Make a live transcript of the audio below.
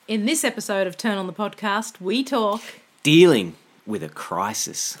In this episode of Turn on the Podcast, we talk dealing with a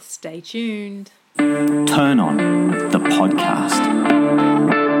crisis. Stay tuned. Turn on the podcast.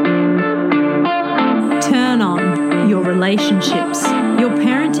 Turn on your relationships, your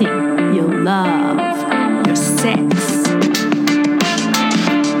parenting, your love, your sex.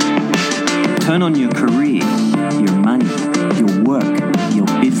 Turn on your career, your money, your work, your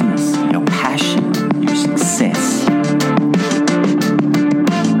business, your passion, your success.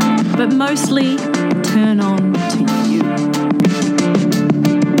 But mostly, turn on to you.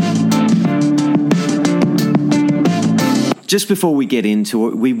 Just before we get into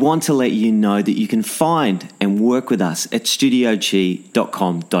it, we want to let you know that you can find and work with us at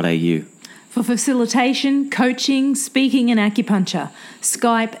studiochi.com.au. For facilitation, coaching, speaking and acupuncture,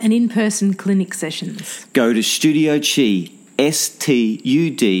 Skype and in-person clinic sessions. Go to studiochi,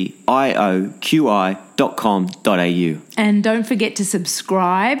 studioqi.com.au. And don't forget to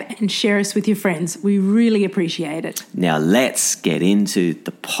subscribe and share us with your friends. We really appreciate it. Now let's get into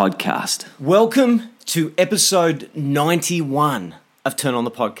the podcast. Welcome to episode 91 of Turn on the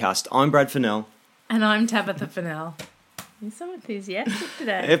Podcast. I'm Brad Fennell. And I'm Tabitha Fennell. You're so enthusiastic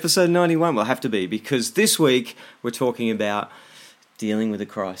today. Episode 91 will have to be, because this week we're talking about dealing with a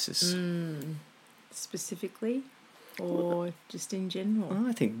crisis. Specifically or just in general?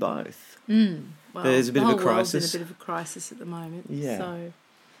 I think both. Well, There's a bit of a crisis. The whole world's in a bit of a crisis at the moment. Yeah. So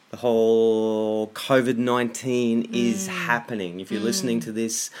The whole COVID-19 is happening. If you're listening to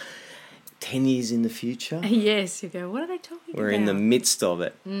this 10 years in the future, yes, you go, what are they talking about? we're in the midst of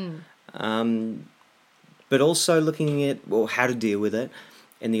it. But also looking at, well, how to deal with it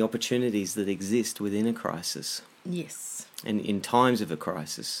and the opportunities that exist within a crisis Yes. and in times of a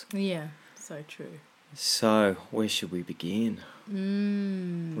crisis. Yeah, so true. So, where should we begin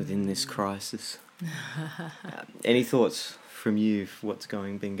within this crisis? Any thoughts from you for what's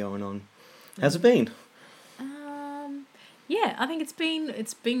been going on? How's it been? Yeah, I think it's been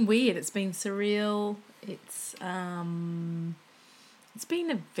weird. It's been surreal. It's been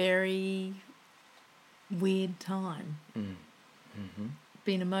a very weird time.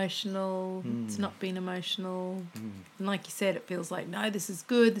 Been emotional. It's not been emotional. And like you said, it feels like, no, this is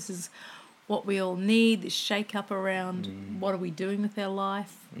good. This is what we all need, this shake up around what are we doing with our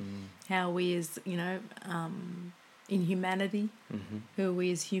life, how are we as, in humanity, who are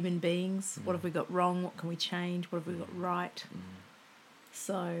we as human beings, what have we got wrong, what can we change, what have we got right.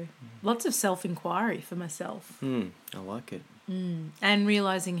 So lots of self-inquiry for myself. I like it. And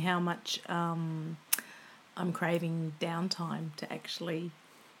realising how much I'm craving downtime to actually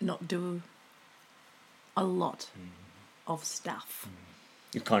not do a lot of stuff.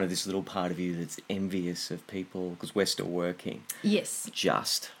 You're kind of this little part of you that's envious of people because we're still working. Yes.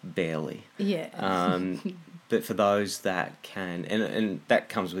 Just barely. Yeah. But for those that can, and that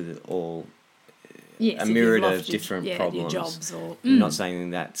comes with it all, Yes, a myriad of different your problems. jobs or I'm not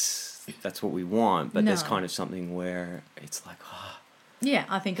saying that's what we want, but there's No. kind of something where it's like, yeah,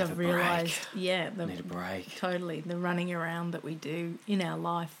 I think Have I've a break. realised, I need a break. Totally, the running around that we do in our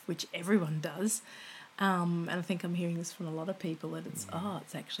life, which everyone does. And I think I'm hearing this from a lot of people, that it's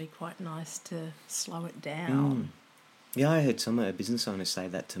actually quite nice to slow it down. Yeah, I heard a business owner say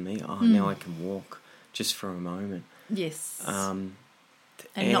that to me. Now I can walk just for a moment. Yes.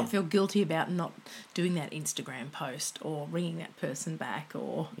 And not feel guilty about not doing that Instagram post or ringing that person back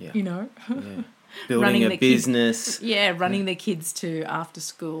or, Yeah. Building running a the business. Kids, running their kids to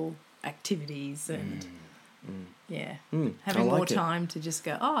after-school activities and... having I like more it. time to just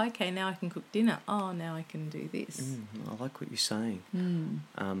go, oh, okay, now I can cook dinner. Oh, now I can do this. I like what you're saying. And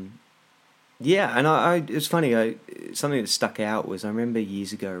I it's funny. Something that stuck out was I remember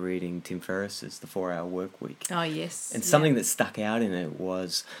years ago reading Tim Ferriss's The 4-Hour Workweek. Oh, yes. And something that stuck out in it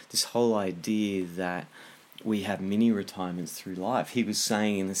was this whole idea that we have mini retirements through life. He was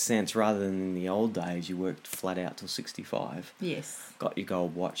saying, in a sense, rather than in the old days, you worked flat out till 65. Yes. Got your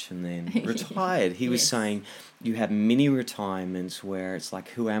gold watch and then retired. He was Yes. saying you have mini retirements where it's like,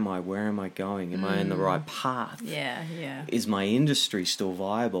 who am I? Where am I going? Am I on the right path? Yeah, yeah. Is my industry still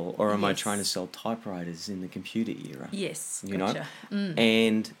viable, or am I Yes. trying to sell typewriters in the computer era? Yes, You gotcha. know?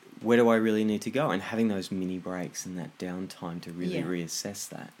 And where do I really need to go? And having those mini breaks and that downtime to really Yeah. reassess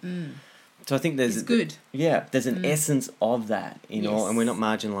that. So I think there's It's good. Yeah, there's an essence of that in all, and we're not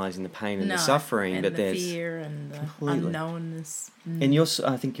marginalising the pain and the suffering, and but the there's fear and the completely. unknownness. And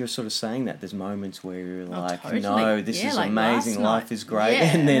I think you're sort of saying that there's moments where you're like, totally. no, this is like amazing, last life night. is great,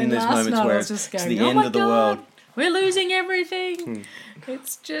 Yeah, and then there's last moments night I where was it's just going, the oh end my of the God, world. we're losing everything.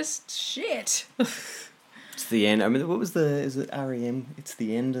 It's just shit. It's the end. I mean, is it REM? It's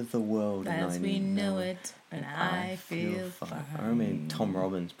the end of the world. As we know it, and I feel fine. I mean, Tom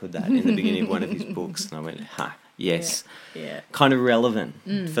Robbins put that in the beginning of one of his books, and I went, yes. Yeah. Kind of relevant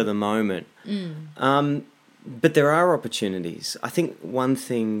for the moment. But there are opportunities. I think one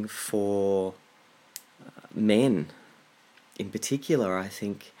thing for men in particular, I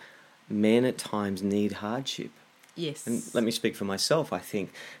think men at times need hardship. Yes. And let me speak for myself. I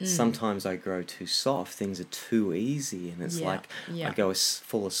think sometimes I grow too soft. Things are too easy, and it's like I go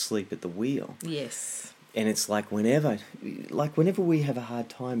fall asleep at the wheel. Yes. And it's like whenever we have a hard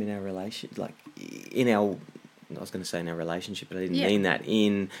time in our relationship, I was going to say in our relationship, but I didn't mean that,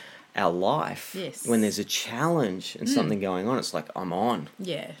 in our life. Yes. When there's a challenge and something going on, it's like, I'm on.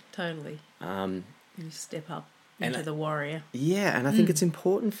 Yeah, totally. You step up into the warrior. Yeah, and I think it's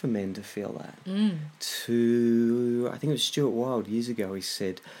important for men to feel that. I think it was Stuart Wilde years ago, he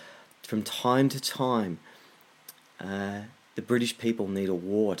said, from time to time, the British people need a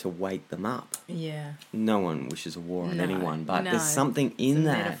war to wake them up. Yeah. No one wishes a war on anyone, but there's something in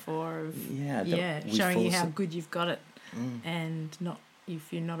that. Metaphor of showing you how good you've got it, and not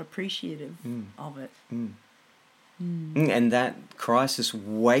if you're not appreciative of it. And that crisis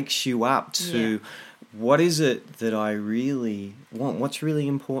wakes you up to what is it that I really want? What's really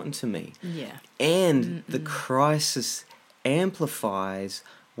important to me? Yeah. And the crisis amplifies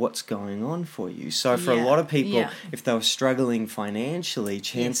what's going on for you. So for a lot of people, if they were struggling financially,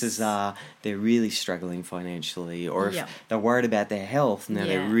 chances are they're really struggling financially. Or if they're worried about their health, now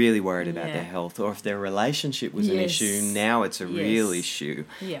they're really worried about their health. Or if their relationship was an issue, now it's a real issue.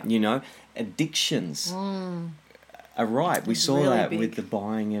 Yeah. You know, addictions are right. We saw really that big. with the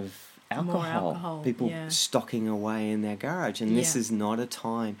buying of More alcohol. People stocking away in their garage, and this is not a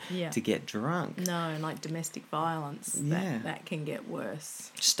time to get drunk. No, like domestic violence, that can get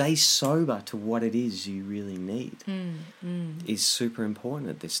worse. Stay sober to what it is you really need is super important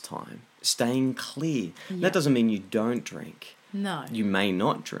at this time. Staying clear. That doesn't mean you don't drink. No. You may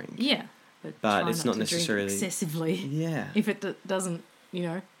not drink. Yeah. But it's not to necessarily drink excessively. Yeah. If it doesn't,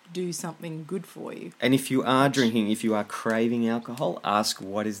 do something good for you. And if you are drinking, if you are craving alcohol, ask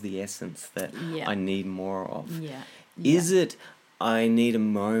what is the essence that I need more of. Yeah. Is it I need a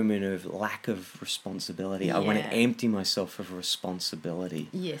moment of lack of responsibility? I want to empty myself of responsibility.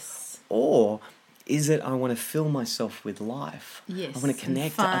 Yes. Or is it I want to fill myself with life? Yes. I want to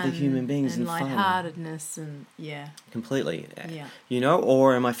connect to other human beings and fun. lightheartedness and Completely. Yeah.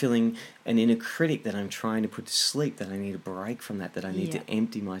 Or am I feeling an inner critic that I'm trying to put to sleep, that I need a break from that I need to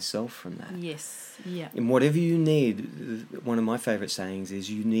empty myself from that? Yes. Yeah. And whatever you need, one of my favourite sayings is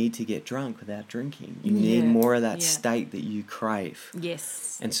you need to get drunk without drinking. You need more of that state that you crave.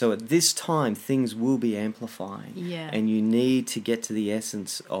 Yes. And so at this time, things will be amplifying. Yeah. And you need to get to the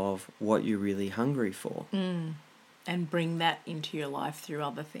essence of what you're really hungry for. And bring that into your life through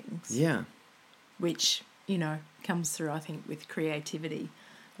other things. Yeah. Which, comes through, I think, with creativity.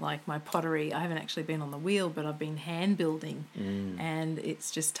 Like my pottery, I haven't actually been on the wheel, but I've been hand building. And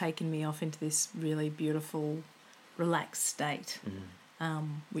it's just taken me off into this really beautiful, relaxed state,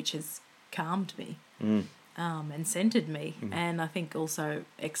 which has calmed me. And centered me. And I think also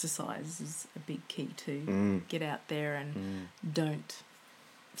exercise is a big key too. Get out there and don't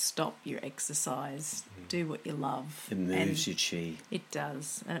stop your exercise. Do what you love. It moves your chi. It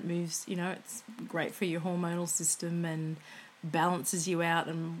does. And it moves, it's great for your hormonal system and balances you out.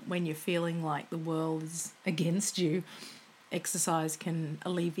 And when you're feeling like the world is against you, exercise can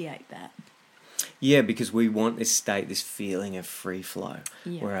alleviate that. Yeah, because we want this state, this feeling of free flow,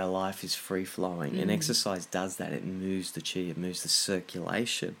 where our life is free flowing. And exercise does that. It moves the chi, it moves the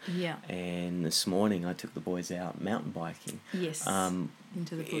circulation. Yeah. And this morning I took the boys out mountain biking. Yes.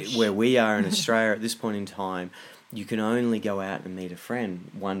 Into the bush. Where we are in Australia at this point in time, you can only go out and meet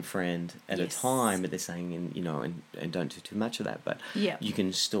one friend at a time, but they're saying, and don't do too much of that, but you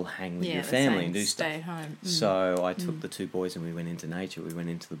can still hang with your family and do stuff. Stay at home. So I took the two boys and we went into nature, we went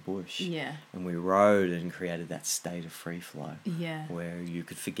into the bush. Yeah. And we rode and created that state of free flow. Yeah. Where you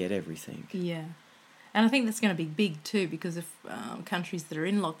could forget everything. Yeah. And I think that's going to be big too, because if countries that are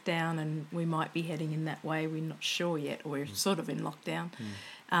in lockdown, and we might be heading in that way, we're not sure yet, or we're sort of in lockdown,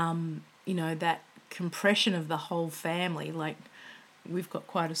 that compression of the whole family, like we've got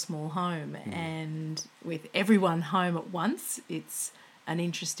quite a small home, and with everyone home at once, it's an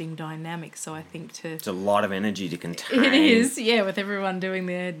interesting dynamic. So I think it's a lot of energy to contain. It is, with everyone doing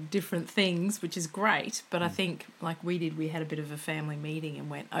their different things, which is great. But I think, like we did, we had a bit of a family meeting and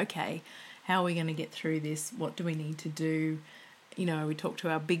went, okay, how are we going to get through this? What do we need to do? We talked to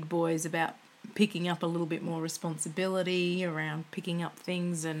our big boys about picking up a little bit more responsibility around picking up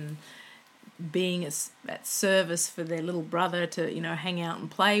things and being at service for their little brother to, hang out and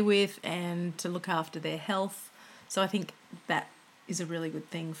play with and to look after their health. So I think that is a really good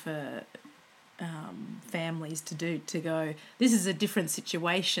thing for families to do, to go, this is a different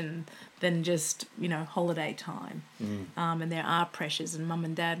situation than just, holiday time. And there are pressures, and mum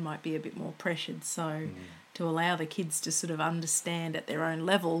and dad might be a bit more pressured. So to allow the kids to sort of understand at their own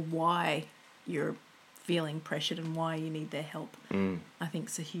level why you're feeling pressured and why you need their help, I think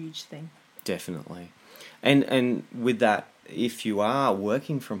is a huge thing. Definitely. And with that, if you are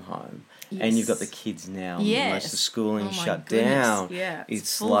working from home and you've got the kids now, most of the schooling shut down,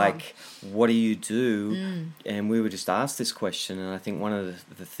 it's like, what do you do? And we were just asked this question, and I think one of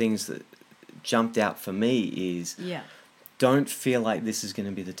the things that jumped out for me is don't feel like this is going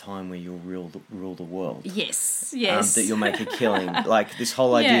to be the time where you'll rule the world. Yes. That you'll make a killing. Like this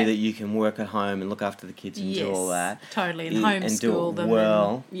whole idea that you can work at home and look after the kids and do all that. Totally, and homeschool do it them.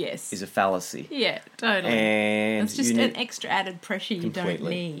 Well, is a fallacy. Yeah, totally. And it's just an extra added pressure you don't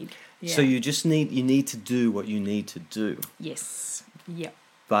need. Yeah. So you need to do what you need to do. Yes. Yep.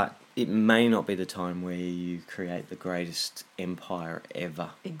 But it may not be the time where you create the greatest empire ever.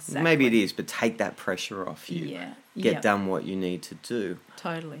 Exactly. Maybe it is, but take that pressure off you. Yeah. Get done what you need to do.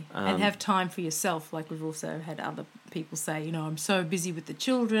 Totally. And have time for yourself. Like we've also had other people say, I'm so busy with the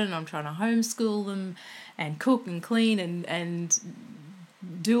children, I'm trying to homeschool them and cook and clean and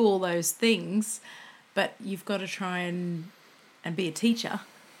do all those things. But you've got to try and be a teacher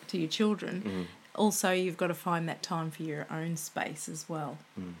to your children. Also, you've got to find that time for your own space as well.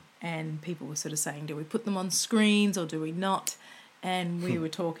 And people were sort of saying, do we put them on screens or do we not? And we were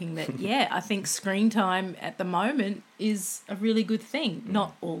talking that, I think screen time at the moment is a really good thing,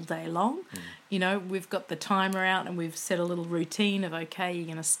 not all day long. We've got the timer out and we've set a little routine of, okay, you're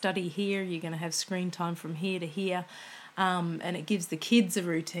going to study here, you're going to have screen time from here to here. And it gives the kids a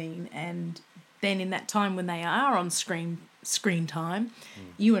routine. And then in that time when they are on screen time,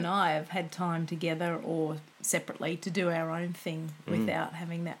 you and I have had time together or separately to do our own thing without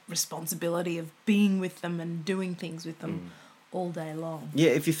having that responsibility of being with them and doing things with them all day long.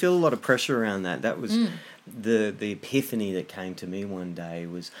 Yeah, if you feel a lot of pressure around that was the epiphany that came to me one day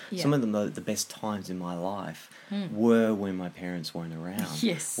was some of the best times in my life were when my parents weren't around.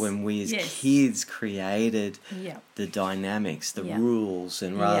 Yes. When we as kids created the dynamics, the rules,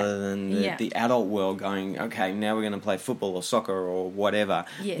 and rather than the adult world going, okay, now we're going to play football or soccer or whatever,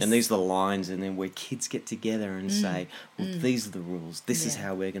 and these are the lines, and then where kids get together and say, well, these are the rules, this is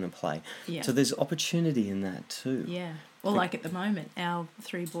how we're going to play. So there's opportunity in that too. Yeah. Well, like at the moment, our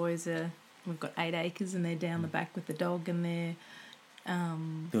 3 boys we've got 8 acres and they're down the back with the dog and they're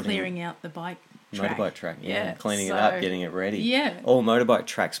clearing out the bike track. Motorbike track, cleaning it up, getting it ready. Yeah. All motorbike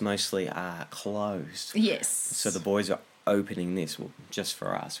tracks mostly are closed. Yes. So the boys are opening this just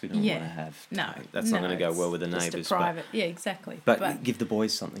for us. We don't want to have... No. That's not going to go well with the neighbours. Just a private... exactly. But give the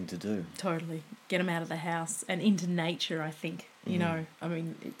boys something to do. Totally. Get them out of the house and into nature, I think. I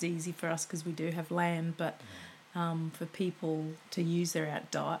mean, it's easy for us because we do have land, but... for people to use their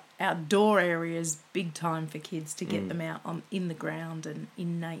outdoor areas, big time for kids to get them out in the ground and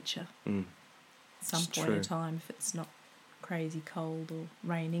in nature. Some point in time, if it's not crazy cold or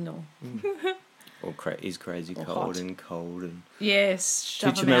raining or or is crazy or cold hot. cold and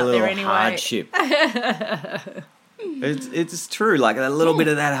shove them out there anyway. Hardship. it's true. Like a little bit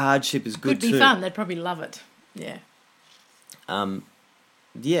of that hardship is good too. Could be fun. They'd probably love it. Yeah.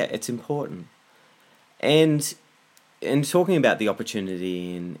 It's important. And talking about the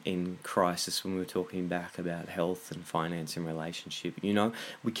opportunity in crisis, when we were talking back about health and finance and relationship,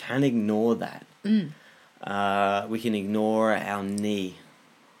 we can ignore that. We can ignore our knee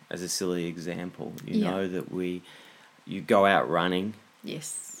as a silly example. You know that you go out running.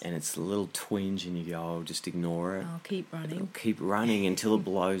 Yes. And it's a little twinge and you go, I'll just ignore it. I'll keep running. It'll keep running until it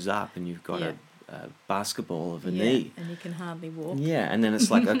blows up and you've got a basketball of a knee. And you can hardly walk. Yeah, and then it's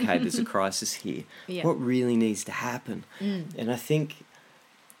like, okay, there's a crisis here. Yeah. What really needs to happen? And I think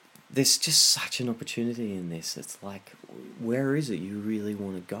there's just such an opportunity in this. It's like, where is it you really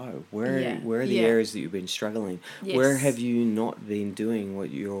want to go? Where are the areas that you've been struggling? Yes. Where have you not been doing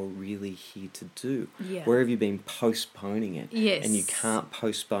what you're really here to do? Yeah. Where have you been postponing it? Yes. And you can't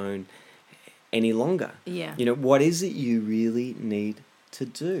postpone any longer. Yeah. What is it you really need to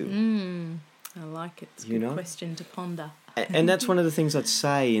do? I like it. It's a good question to ponder. And that's one of the things I'd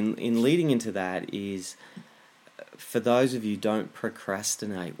say in leading into that is, for those of you, don't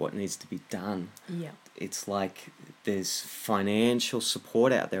procrastinate what needs to be done. Yeah. It's like there's financial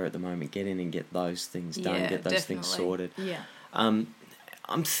support out there at the moment. Get in and get those things done, get those things sorted. Yeah. I'm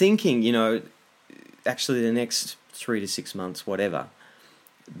thinking, actually the next 3 to 6 months, whatever,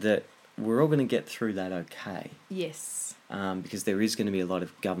 that we're all going to get through that okay. Yes. Because there is going to be a lot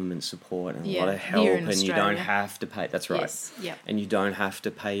of government support and a lot of here help, in and you don't Australia. have to pay. That's right. Yes. Yep. And you don't have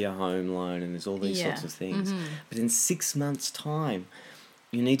to pay your home loan, and there's all these Yeah. sorts of things. But in 6 months' time,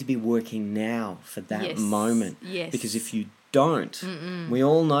 you need to be working now for that Yes. moment. Yes. Because if you don't, we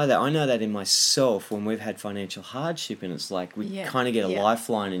all know that. I know that in myself when we've had financial hardship, and it's like we Yeah. kind of get a Yeah.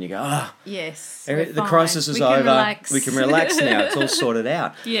 lifeline, and you go, Yes. the crisis is We can over. relax. We can relax now. It's all sorted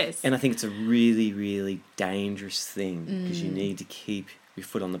out. Yes. And I think it's a really, really dangerous thing because you need to keep your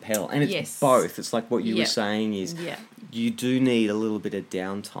foot on the pedal. And it's Yes. both. It's like what you were Yep. saying is Yeah. you do need a little bit of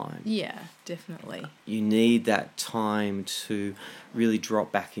downtime. Yeah, definitely. You need that time to really drop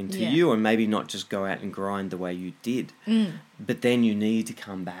back into Yeah. you and maybe not just go out and grind the way you did. But then you need to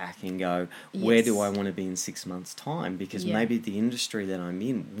come back and go, where do Yes. I want to be in 6 months' time? Because Yeah. maybe the industry that I'm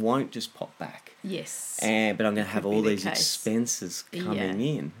in won't just pop back. Yes. But I'm going to have Could be all the these case. expenses coming Yeah.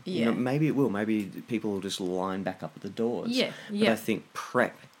 in. You know, Yeah. maybe it will. Maybe people will just line back up at the doors. Yeah, But yeah. I think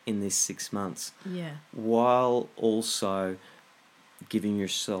prep in this 6 months, Yeah. while also giving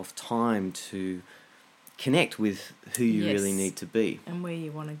yourself time to connect with who you really Yes. need to be. And where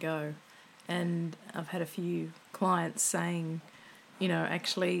you want to go. And I've had a few clients saying, you know,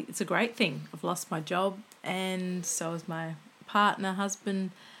 actually, it's a great thing. I've lost my job, and so has my partner,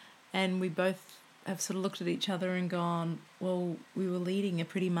 husband, and we both have sort of looked at each other and gone, well, we were leading a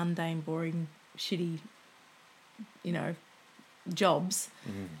pretty mundane, boring, shitty, you know, jobs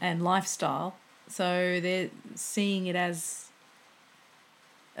and lifestyle. So they're seeing it as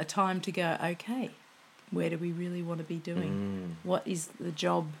a time to go, okay, where do we really want to be doing? What is the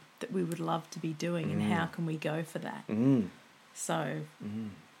job that we would love to be doing, and how can we go for that? So,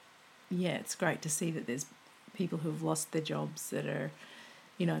 yeah, it's great to see that there's people who have lost their jobs that are,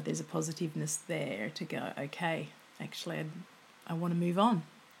 you know, there's a positiveness there to go, okay, actually, I want to move on,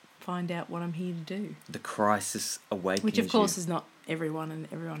 find out what I'm here to do. The crisis awakens Which, of course, you. is not everyone, and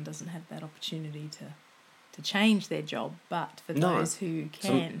everyone doesn't have that opportunity to change their job, but for No. those who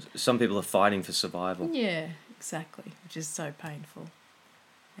can. Some people are fighting for survival. Yeah, exactly, which is so painful.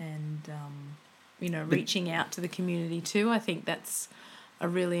 And, you know, reaching out to the community too, I think that's a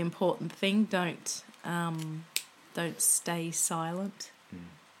really important thing. Don't stay silent.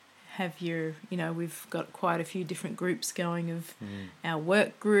 Have your, you know, we've got quite a few different groups going of our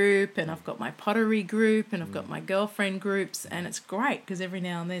work group, and I've got my pottery group, and I've got my girlfriend groups, and it's great because every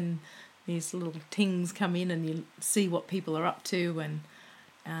now and then these little tings come in and you see what people are up to, and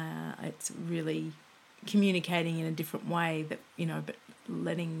it's really communicating in a different way that, you know, but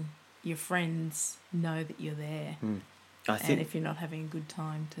letting your friends know that you're there. I And think if you're not having a good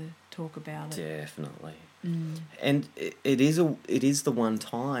time, to talk about it. definitely. And it is the one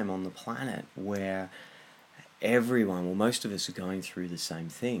time on the planet where everyone, well, most of us are going through the same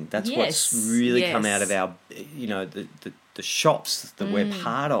thing. That's what's Yes, really come out of yes. our, you know, the shops that we're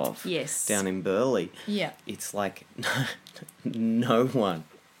part of Yes. down in Burleigh. Yeah. It's like no one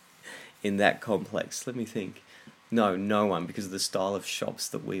in that complex. Let me think. No one, because of the style of shops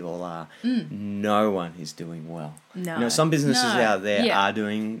that we all are. No one is doing well. No. You know, some businesses No. out there Yeah. are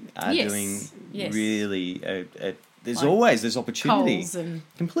doing Yes. really. There's Like there's opportunity. Coles and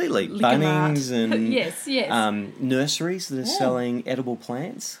Completely. Liquor Mart. Bunnings and Yes. nurseries that are Yeah. selling edible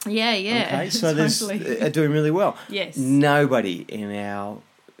plants. Yeah. Okay, so Totally. are doing really well. Yes. Nobody in our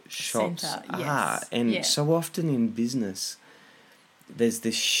shops Centre, are. yes. And Yeah. so often in business, there's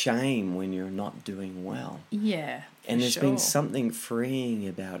this shame when you're not doing well. Yeah. And for there's sure. been something freeing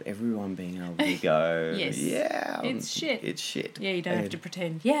about everyone being able to go, Yes. yeah, It's shit. It's shit. Yeah, you don't have And- to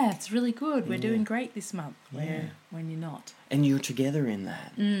pretend. Yeah, it's really good. We're Yeah. doing great this month. Yeah. When you're not. And you're together in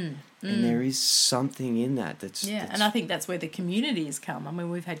that. And there is something in that that's... Yeah, that's, and I think that's where the community has come. I mean,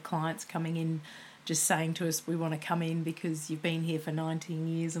 we've had clients coming in just saying to us, we want to come in because you've been here for 19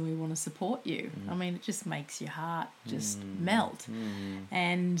 years and we want to support you. I mean, it just makes your heart just melt.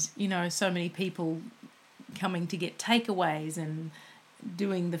 And, you know, so many people coming to get takeaways and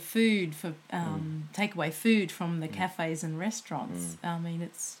doing the food for takeaway food from the cafes and restaurants. I mean,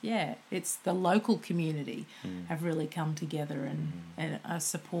 it's the local community have really come together and are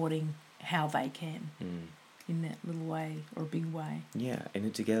supporting how they can in that little way or a big way. Yeah,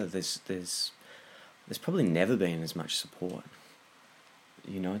 and together there's probably never been as much support.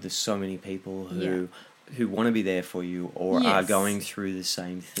 You know, there's so many people who want to be there for you or are Yes. going through the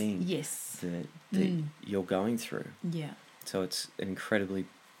same thing Yes. that you're going through. Yeah. So it's an incredibly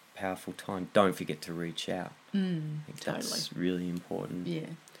powerful time. Don't forget to reach out. I think Totally. that's really important. Yeah.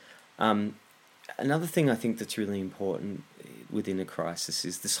 Another thing I think that's really important within a crisis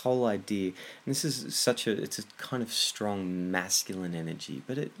is this whole idea, and this is it's a kind of strong masculine energy,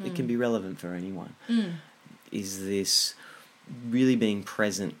 but it can be relevant for anyone, is this really being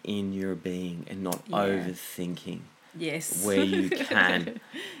present in your being and not overthinking. Yes. Where you can,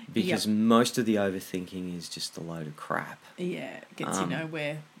 because most of the overthinking is just a load of crap. Yeah, it gets you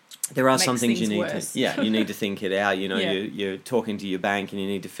nowhere. There are some things you need worse. you need to think it out. You know, you're talking to your bank and you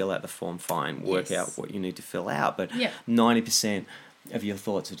need to fill out the form. Fine, work out what you need to fill out. But 90% of your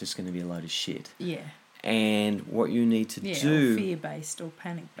thoughts are just going to be a load of shit. Yeah. And what you need to do, or fear-based or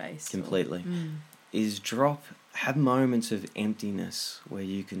panic-based, completely, is have moments of emptiness where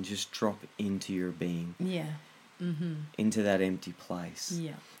you can just drop into your being. Yeah. Mm-hmm. Into that empty place.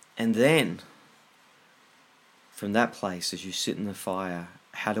 Yeah. And then, from that place, as you sit in the fire,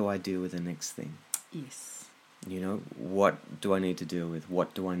 how do I deal with the next thing? Yes. You know, what do I need to deal with?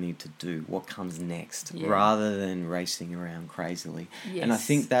 What do I need to do? What comes next? Yeah. Rather than racing around crazily. Yes. And I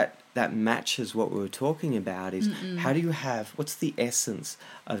think that matches what we were talking about is how do you what's the essence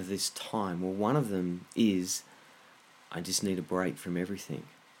of this time? Well, one of them is, I just need a break from everything.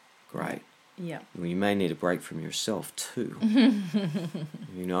 Great. Yeah. Well, you may need a break from yourself too.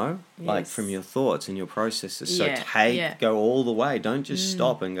 You know? Yes. Like from your thoughts and your processes. So go all the way. Don't just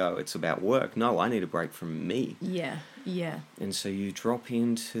stop and go, it's about work. No, I need a break from me. Yeah. Yeah. And so you drop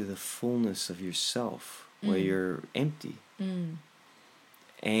into the fullness of yourself where you're empty.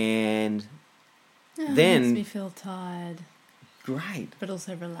 And then... makes me feel tired. Great. But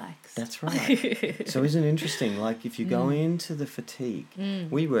also relaxed. That's right. So isn't it interesting? Like if you go into the fatigue,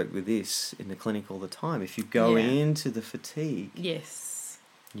 we work with this in the clinic all the time. If you go into the fatigue, yes,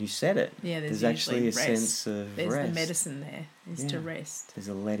 you said it. Yeah, there's actually a rest. sense of there's rest. The medicine there is to rest. There's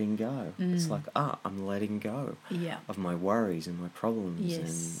a letting go. It's like, I'm letting go of my worries and my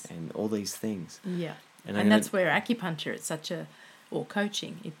problems and all these things. Yeah, and that's where acupuncture, or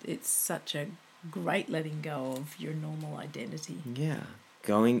coaching, it's such a great letting go of your normal identity. Yeah,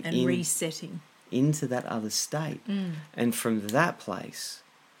 going and resetting into that other state. And from that place,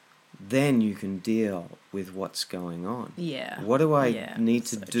 then you can deal with what's going on. Yeah. What do I need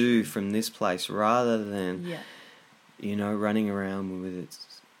to do from this place rather than, you know, running around with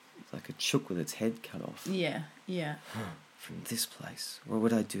like a chook with its head cut off. Yeah, yeah. From this place, what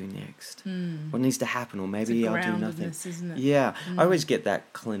would I do next? What needs to happen? Or maybe I'll do nothing. Isn't it? Yeah, I always get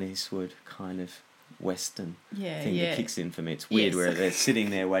that Clint Eastwood kind of Western thing that kicks in for me. It's weird where they're sitting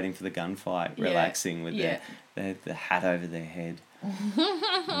there waiting for the gunfight, relaxing with the hat over their head,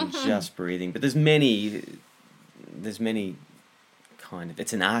 and just breathing. But there's many kind of,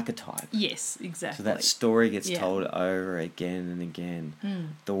 it's an archetype. Yes, exactly. So that story gets told over again and again.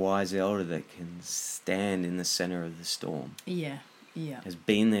 The wise elder that can stand in the center of the storm. Yeah, yeah. Has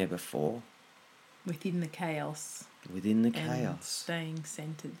been there before. Within the chaos. Within the chaos. And staying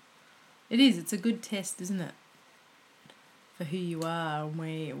centered. It's a good test, isn't it? For who you are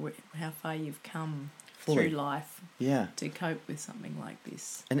and how far you've come through life. Yeah. To cope with something like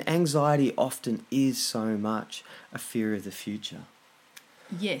this. And anxiety often is so much a fear of the future.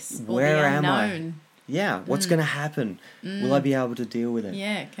 Yes. Where or the am unknown. I? Yeah. What's going to happen? Will I be able to deal with it?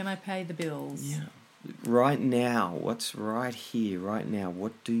 Yeah. Can I pay the bills? Yeah. Right now, what's right here, right now,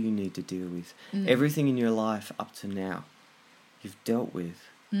 what do you need to deal with? Everything in your life up to now, you've dealt with.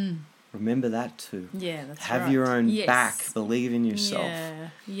 Remember that too. Yeah, that's Have right. your own back. Believe in yourself.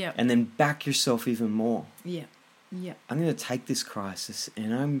 Yeah. And then back yourself even more. Yeah. Yeah. I'm going to take this crisis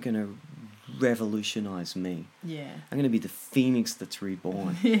and I'm going to revolutionize me. Yeah. I'm going to be the phoenix that's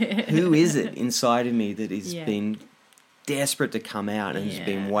reborn. Who is it inside of me that has been desperate to come out and has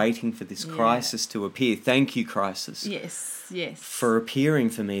been waiting for this crisis to appear? Thank you, crisis. Yes, yes. For appearing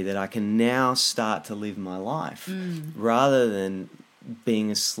for me that I can now start to live my life rather than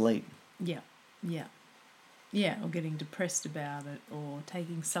being asleep. Yeah, yeah. Yeah, or getting depressed about it, or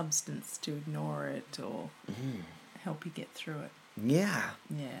taking substance to ignore it, or help you get through it. Yeah.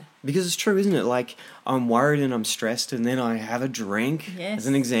 Yeah. Because it's true, isn't it? Like, I'm worried and I'm stressed, and then I have a drink as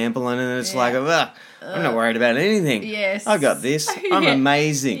an example, and then it's like, I'm not worried about anything. Yes. I got this. I'm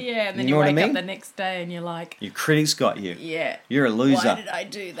amazing. Yeah, and then you you know wake what I mean? up the next day and you're like... Your critics got you. Yeah. You're a loser. Why did I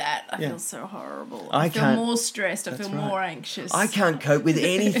do that? I feel so horrible. I feel more stressed. I feel more anxious. I can't cope with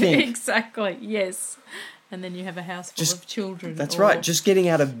anything. Exactly, yes. And then you have a house full of children. That's right. Just getting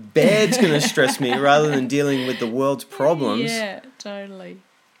out of bed's going to stress me rather than dealing with the world's problems. Yeah, totally.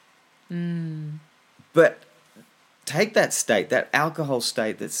 But take that state, that alcohol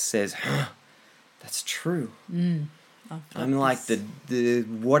state that says, that's true. I'm like, the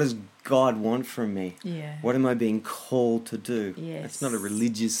what does God want from me? Yeah. What am I being called to do? Yes. It's not a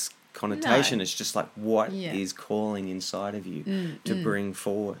religious connotation. No. It's just like what Yeah. is calling inside of you to bring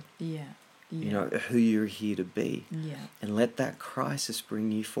forward. Yeah. Yeah. You know, who you're here to be. Yeah. And let that crisis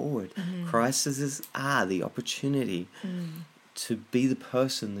bring you forward. Crises are the opportunity to be the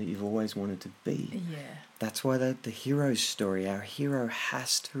person that you've always wanted to be. Yeah. That's why the hero's story, our hero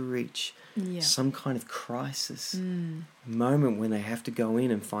has to reach Yeah. some kind of crisis moment when they have to go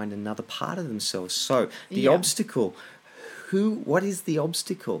in and find another part of themselves. So the obstacle, what is the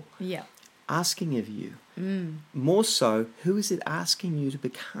obstacle Yeah. asking of you? More so, who is it asking you to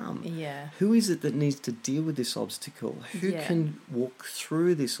become? Yeah. Who is it that needs to deal with this obstacle? Who Yeah. can walk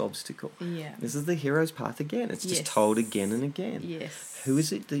through this obstacle? Yeah. This is the hero's path again. It's just Yes. told again and again. Yes. Who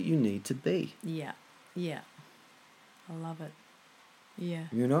is it that you need to be? Yeah. Yeah. I love it. Yeah.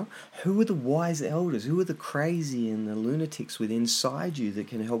 You know? Who are the wise elders? Who are the crazy and the lunatics within inside you that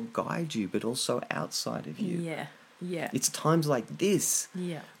can help guide you, but also outside of you? Yeah. Yeah. It's times like this.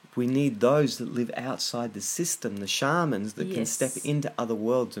 Yeah. We need those that live outside the system, the shamans that can step Yes. into other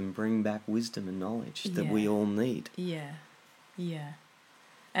worlds and bring back wisdom and knowledge that we Yeah. all need. Yeah. Yeah.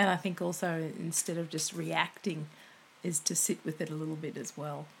 And I think also instead of just reacting is to sit with it a little bit as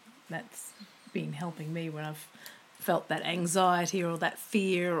well. That's been helping me when I've felt that anxiety or that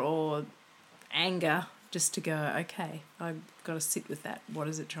fear or anger, just to go, okay, I've got to sit with that. What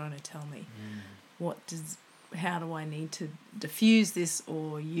is it trying to tell me? How do I need to diffuse this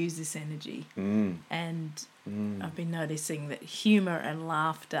or use this energy? And I've been noticing that humour and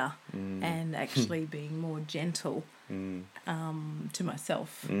laughter and actually being more gentle to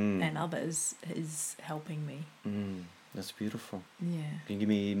myself and others is helping me. That's beautiful. Yeah. Can you give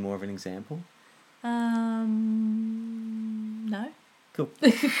me more of an example? No. Cool.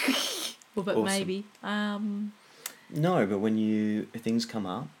 Well, but Awesome. maybe. No, but when things come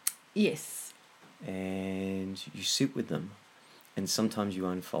up Yes. and you sit with them and sometimes you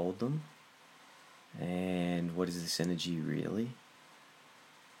unfold them and what is this energy really?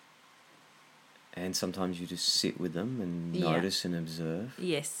 And sometimes you just sit with them and Yeah. notice and observe.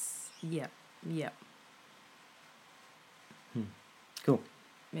 Yes. Yep. Yep. Cool.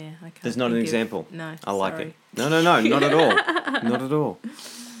 Yeah. I can't There's not an think of- example. No. I like sorry. it. No, not at all. Not at all.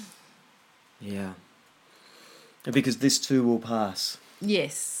 Yeah. Because this too will pass.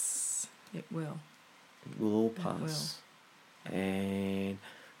 Yes. It will. It will all It will. pass. And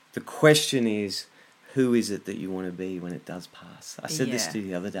the question is, who is it that you want to be when it does pass? I said this Yeah. to you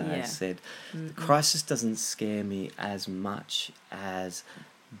the other day. I Yeah. said, the crisis doesn't scare me as much as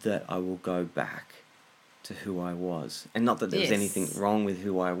that I will go back to who I was. And not that there's Yes. anything wrong with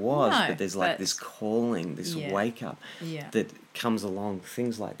who I was, No, but there's like but- this calling, this Yeah. wake up Yeah. that comes along.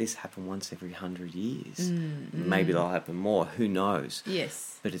 Things like this happen once every 100 years. Maybe they'll happen more. Who knows?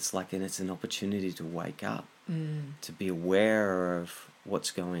 Yes. But it's like, and it's an opportunity to wake up, to be aware of what's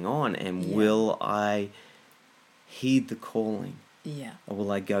going on, and Yeah. will I heed the calling, Yeah. or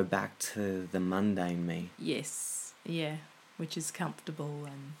will I go back to the mundane me? Yes. Yeah. Which is comfortable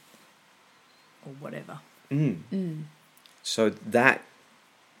and or whatever. So that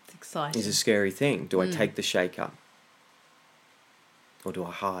It's exciting. is a scary thing. Do I take the shake up, or do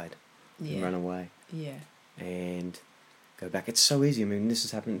I hide and run away Yeah. and go back? It's so easy. I mean, this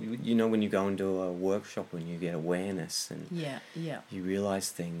has happened. You know, when you go into a workshop, when you get awareness and Yeah. Yeah. you realize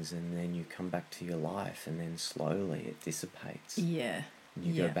things, and then you come back to your life, and then slowly it dissipates. Yeah. And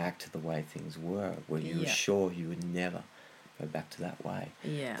you Yeah. go back to the way things were, where you were Yeah. sure you would never go back to that way.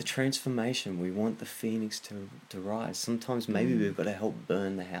 Yeah. The transformation, we want the phoenix to rise. Sometimes maybe we've got to help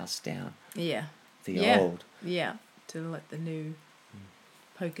burn the house down, Yeah. the Yeah. old, Yeah. To let the new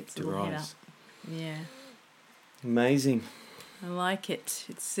poke its to little head up. rise. Yeah. Amazing. I like it.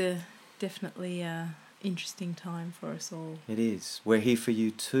 It's definitely a interesting time for us all. It is. We're here for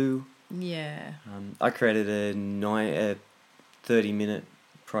you too. Yeah. I created a 30-minute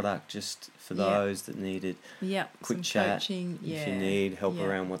product just for Yeah. those that needed Yeah. quick Some chat. coaching. Yeah. If you need help Yeah.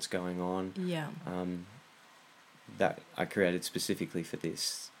 around what's going on. Yeah. That I created specifically for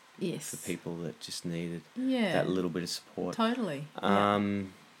this, Yes. for people that just needed Yeah. that little bit of support. Totally.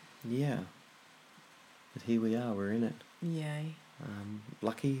 Yeah. But here we are, we're in it. Yay.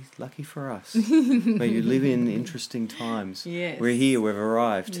 Lucky for us. May you live in interesting times. Yes. We're here, we've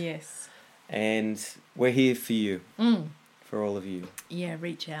arrived. Yes. And we're here for you, for all of you. Yeah,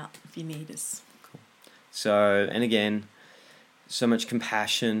 reach out if you need us. So, and again, so much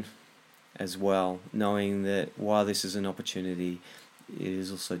compassion as well, knowing that while this is an opportunity, it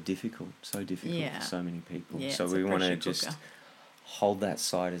is also difficult, so difficult Yeah. for so many people. Yeah, so it's a we want to pressure just cooker. hold that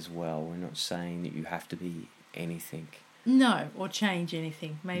side as well. We're not saying that you have to be anything. No, or change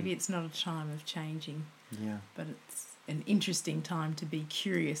anything. Maybe it's not a time of changing, Yeah. but it's an interesting time to be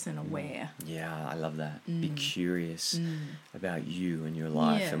curious and aware. Yeah, I love that. Be curious about you and your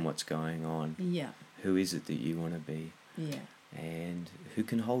life and what's going on. Yeah. Who is it that you want to be? Yeah. And who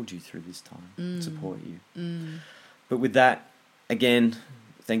can hold you through this time, support you. But with that, again,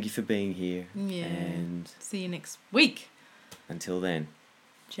 thank you for being here. Yeah. And see you next week. Until then,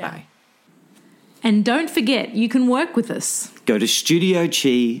 ciao. Bye. And don't forget, you can work with us. Go to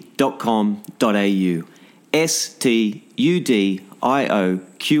studiochi.com.au.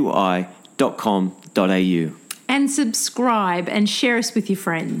 studioqi.com.au. And subscribe and share us with your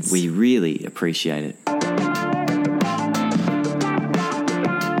friends. We really appreciate it.